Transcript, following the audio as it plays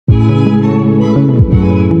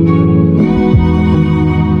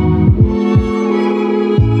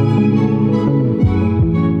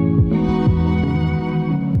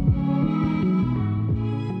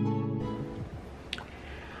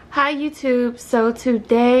YouTube. So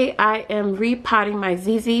today I am repotting my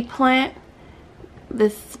ZZ plant,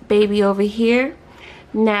 this baby over here.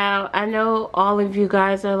 Now I know all of you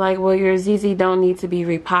guys are like, well, your ZZ don't need to be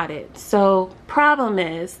repotted. So problem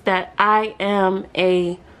is that I am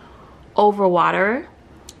a overwaterer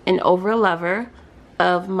and overlover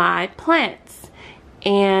of my plants,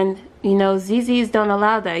 and you know ZZs don't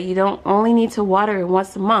allow that. You don't only need to water it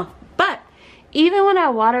once a month. But even when I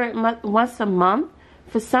water it once a month,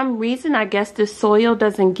 for some reason, I guess the soil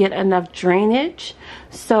doesn't get enough drainage,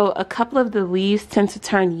 so a couple of the leaves tend to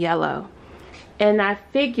turn yellow. And I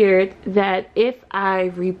figured that if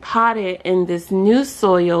I repot it in this new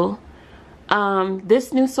soil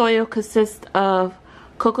consists of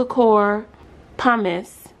Coco Coir,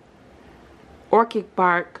 Pumice, Orchid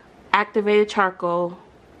Bark, activated charcoal,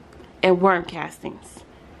 and worm castings.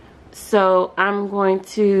 So I'm going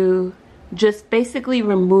to just basically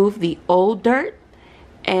remove the old dirt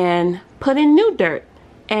and put in new dirt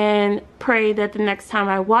and pray that the next time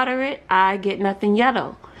I water it, I get nothing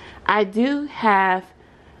yellow. I do have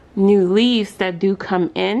new leaves that do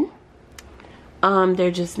come in.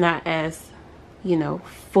 They're just not as, you know,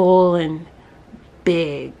 full and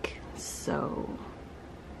big. So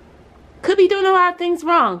could be doing a lot of things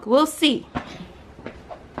wrong. We'll see.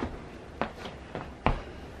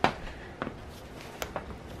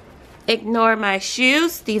 Ignore my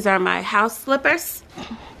shoes. These are my house slippers.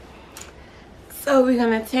 So we're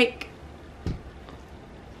gonna take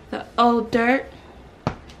the old dirt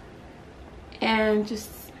and just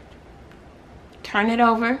turn it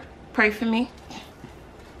over. Pray for me.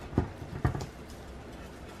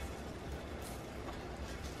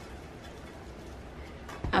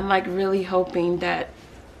 I'm like really hoping that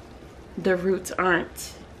the roots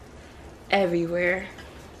aren't everywhere.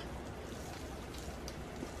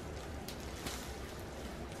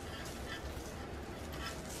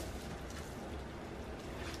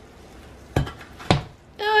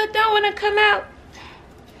 To come out.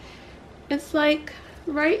 It's like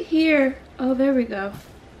right here. Oh, there we go.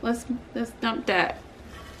 Let's dump that.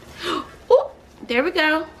 Oh, there we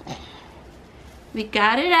go. We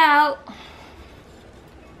got it out.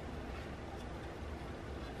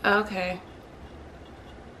 Okay.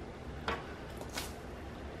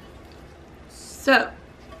 So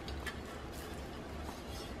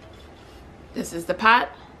this is the pot.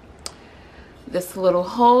 This little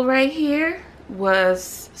hole right here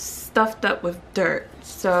was stuffed up with dirt,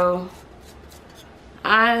 so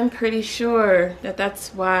I'm pretty sure that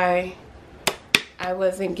that's why I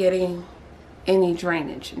wasn't getting any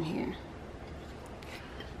drainage in here.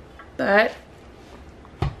 But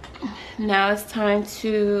now it's time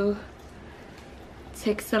to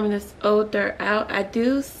take some of this old dirt out. I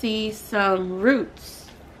do see some roots,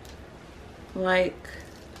 like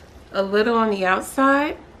a little on the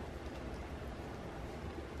outside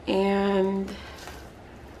and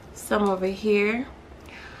some over here,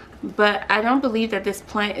 but I don't believe that this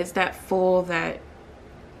plant is that full that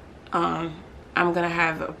I'm gonna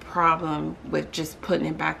have a problem with just putting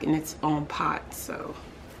it back in its own pot. So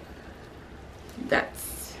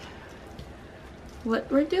that's what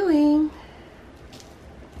we're doing.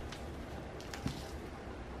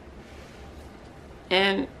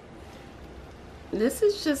 And this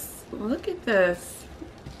is just, look at this,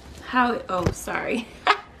 how it, oh sorry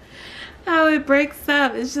how it breaks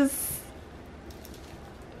up. It's just,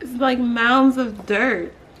 it's like mounds of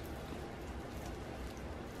dirt.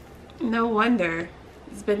 No wonder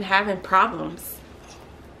it's been having problems.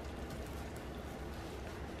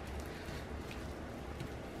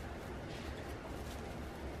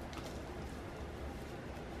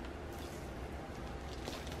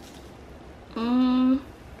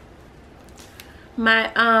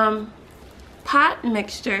 My pot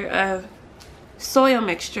mixture, soil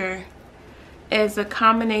mixture, is a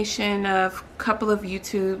combination of a couple of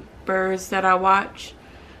YouTubers that I watch.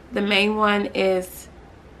 The main one is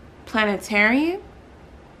Planetarian.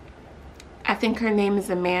 I think her name is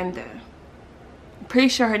Amanda. I'm pretty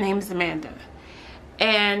sure her name is Amanda.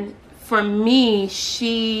 And for me,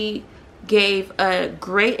 she gave a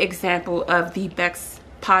great example of the best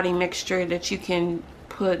potting mixture that you can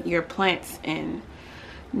put your plants in.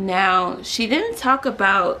 Now, she didn't talk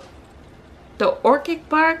about the orchid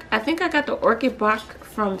bark. I think I got the orchid bark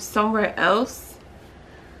from somewhere else.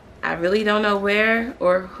 I really don't know where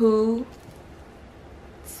or who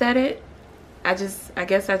said it. I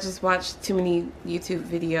guess I just watched too many YouTube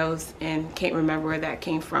videos and can't remember where that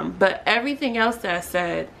came from. But everything else that I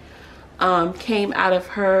said came out of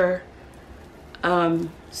her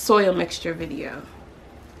soil mixture video.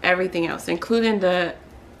 Everything else, including the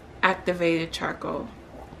activated charcoal.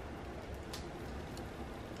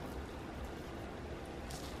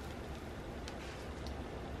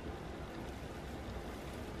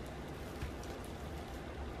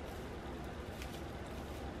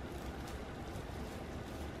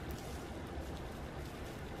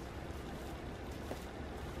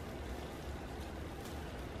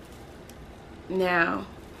 Now,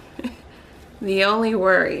 the only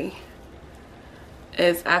worry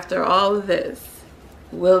is after all of this,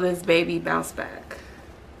 will this baby bounce back?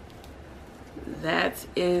 That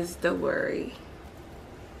is the worry.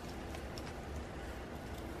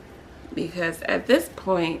 Because at this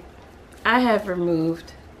point, I have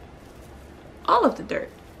removed all of the dirt.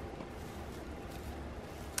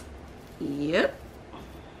 Yep.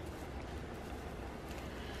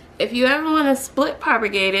 If you ever want to split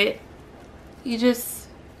propagate it, you just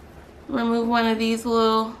remove one of these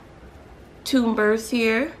little tubers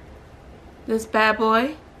here. This bad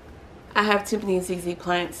boy. I have too many ZZ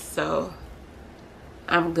plants, so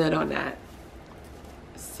I'm good on that.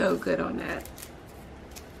 So good on that.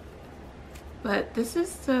 But this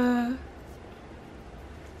is the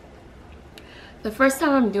first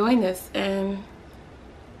time I'm doing this, and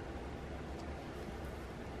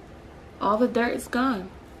all the dirt is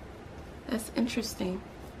gone. That's interesting.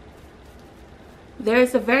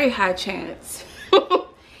 There's a very high chance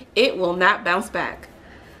it will not bounce back.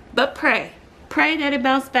 But pray that it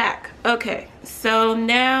bounce back. Okay, so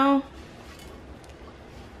now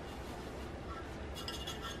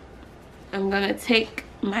I'm gonna take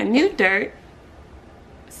my new dirt.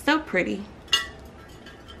 So pretty.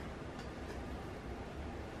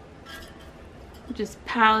 Just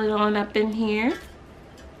pile it on up in here.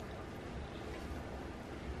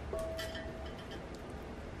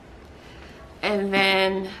 And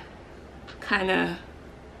then kind of,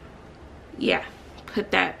 yeah,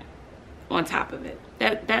 put that on top of it.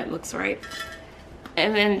 That looks right.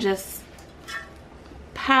 And then just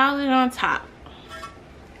pile it on top.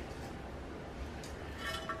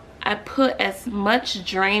 I put as much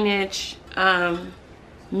drainage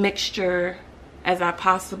mixture as I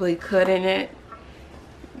possibly could in it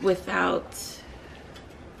without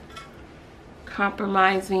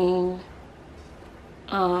compromising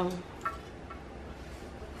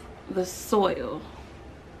the soil.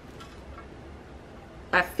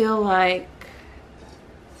 I feel like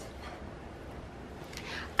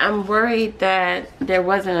I'm worried that there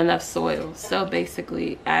wasn't enough soil, so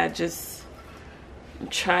basically I just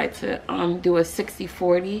tried to do a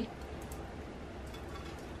 60-40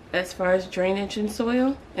 as far as drainage and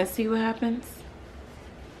soil and see what happens.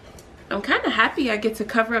 I'm kind of happy I get to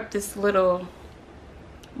cover up this little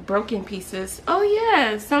broken pieces. Oh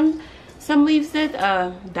yeah, some leaves did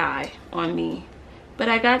die on me, but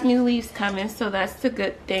I got new leaves coming, so that's the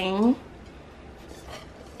good thing.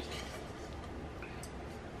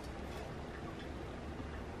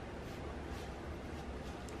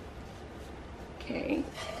 Okay,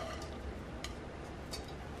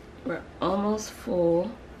 we're almost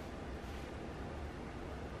full.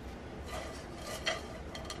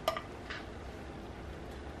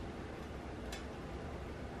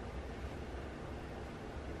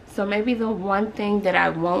 So maybe the one thing that I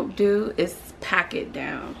won't do is pack it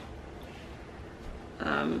down.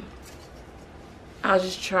 I'll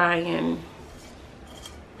just try and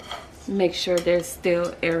make sure there's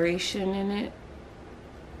still aeration in it.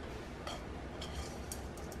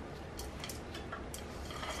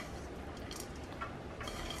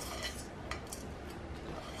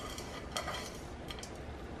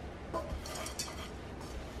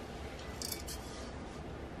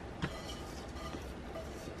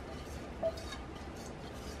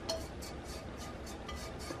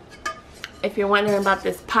 If you're wondering about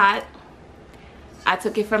this pot, I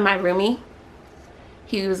took it from my roomie.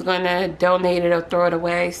 He was gonna donate it or throw it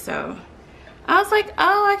away, so I was like,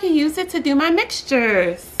 oh, I can use it to do my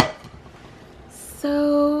mixtures.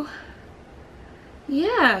 So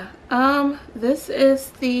yeah, this is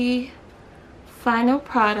the final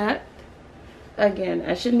product. Again,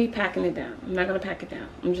 I shouldn't be packing it down. I'm not gonna pack it down.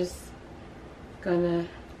 I'm just gonna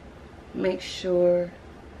make sure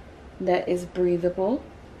that it's breathable.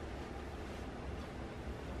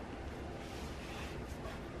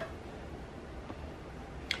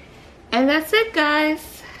 And that's it,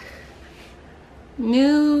 guys.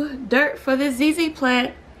 New dirt for the ZZ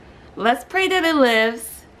plant. Let's pray that it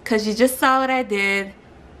lives, because you just saw what I did,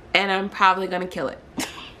 and I'm probably gonna kill it.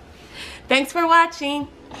 Thanks for watching.